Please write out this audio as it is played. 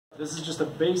This is just a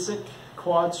basic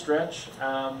quad stretch.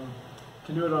 You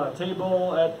can do it on a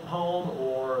table at home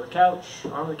or a couch,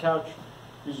 on the couch.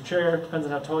 Use a chair, depends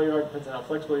on how tall you are, depends on how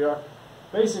flexible you are.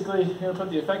 Basically, you're going to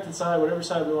put the affected side, whatever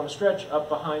side we want to stretch, up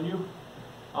behind you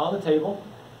on the table.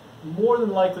 More than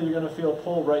likely you're going to feel a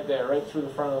pull right there, right through the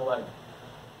front of the leg.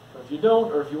 But if you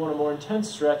don't, or if you want a more intense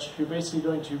stretch, you're basically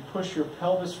going to push your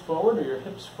pelvis forward or your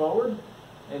hips forward,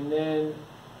 and then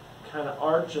kind of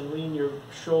arch and lean your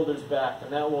shoulders back,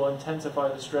 and that will intensify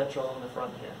the stretch along the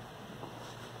front here.